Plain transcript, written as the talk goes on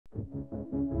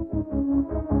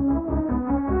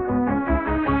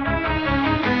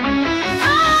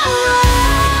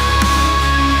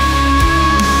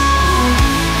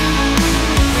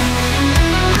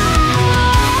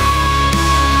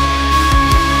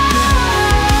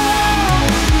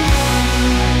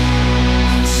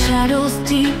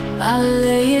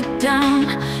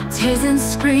tears and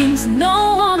screams,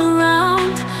 no one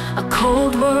around. A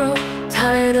cold world,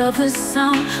 tired of the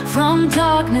sound. From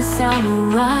darkness I will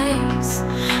rise.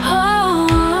 Oh,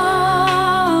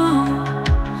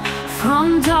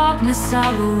 from darkness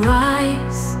I will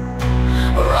rise.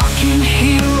 Rockin'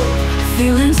 hero,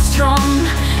 feeling strong.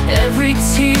 Every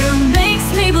tear makes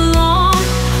me belong.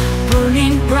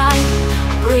 Burning bright,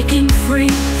 breaking free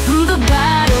through the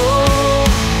battle.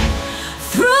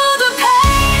 Through the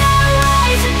pain I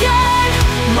rise again.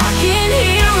 Rockin'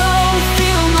 hero,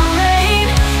 feel my reign.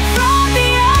 From the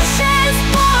ashes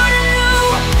born anew.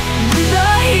 With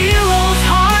a hero's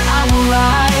heart I will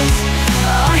rise.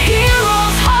 A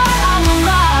hero's heart I will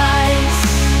rise.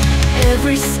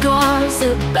 Every scar's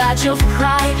a badge of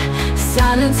pride.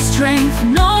 Silent strength,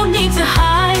 no need to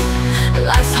hide.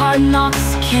 Life's hard knocks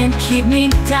can't keep me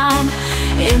down.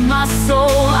 In my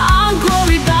soul I'm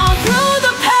glory bound. Through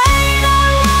the pain I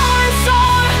roar and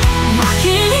soar.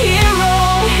 Rockin' hero,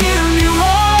 hear me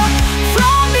roar.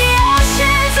 From the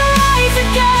ashes rise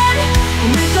again.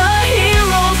 With a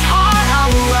hero's heart I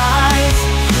will rise.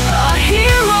 A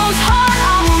hero's heart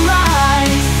I will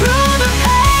rise. Through the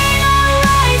pain I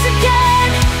rise again.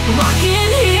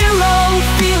 Rockin' hero,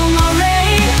 feel my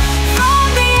reign. From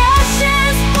the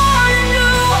ashes born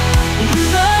anew.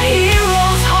 With a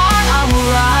hero's heart I will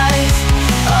rise.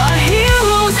 A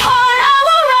hero's heart I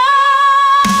will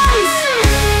rise.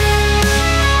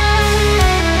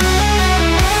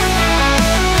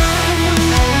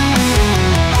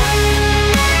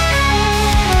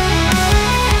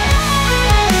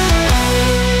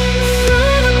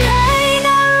 Through the pain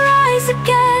I rise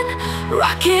again.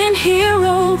 Rockin'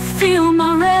 hero, feel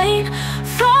my reign.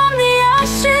 From the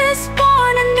ashes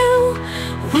born anew.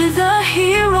 With a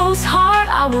hero's heart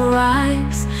I will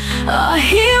rise. A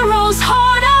hero's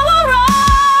heart